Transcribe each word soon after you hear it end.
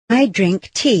I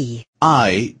drink tea.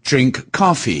 I drink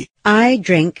coffee. I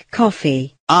drink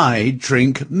coffee. I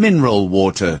drink mineral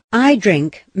water. I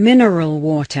drink mineral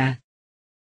water.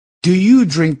 Do you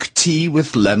drink tea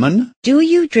with lemon? Do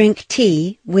you drink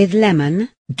tea with lemon?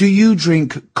 Do you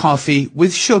drink coffee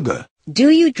with sugar? Do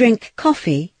you drink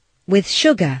coffee with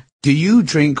sugar? Do you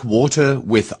drink water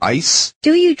with ice?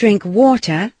 Do you drink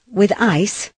water with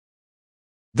ice?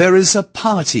 There is a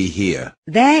party here.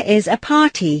 There is a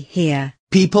party here.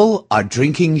 People are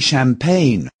drinking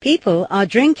champagne. People are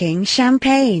drinking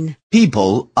champagne.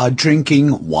 People are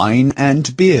drinking wine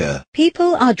and beer.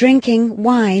 People are drinking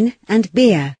wine and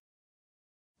beer.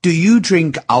 Do you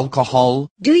drink alcohol?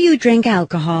 Do you drink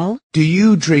alcohol? Do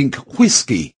you drink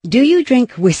whiskey? Do you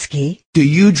drink whiskey? Do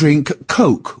you drink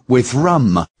Coke with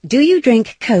rum? Do you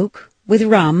drink Coke with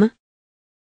rum?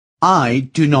 I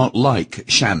do not like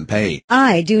champagne.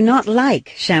 I do not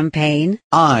like champagne.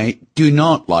 I do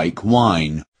not like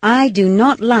wine. I do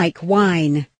not like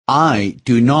wine. I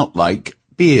do not like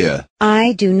beer.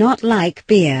 I do not like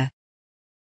beer.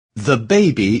 The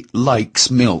baby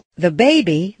likes milk. The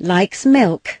baby likes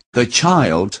milk. The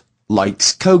child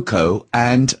likes cocoa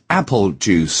and apple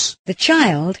juice. The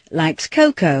child likes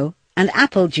cocoa and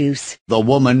apple juice. The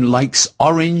woman likes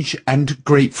orange and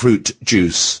grapefruit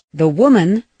juice. The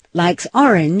woman likes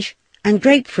orange and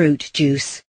grapefruit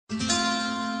juice.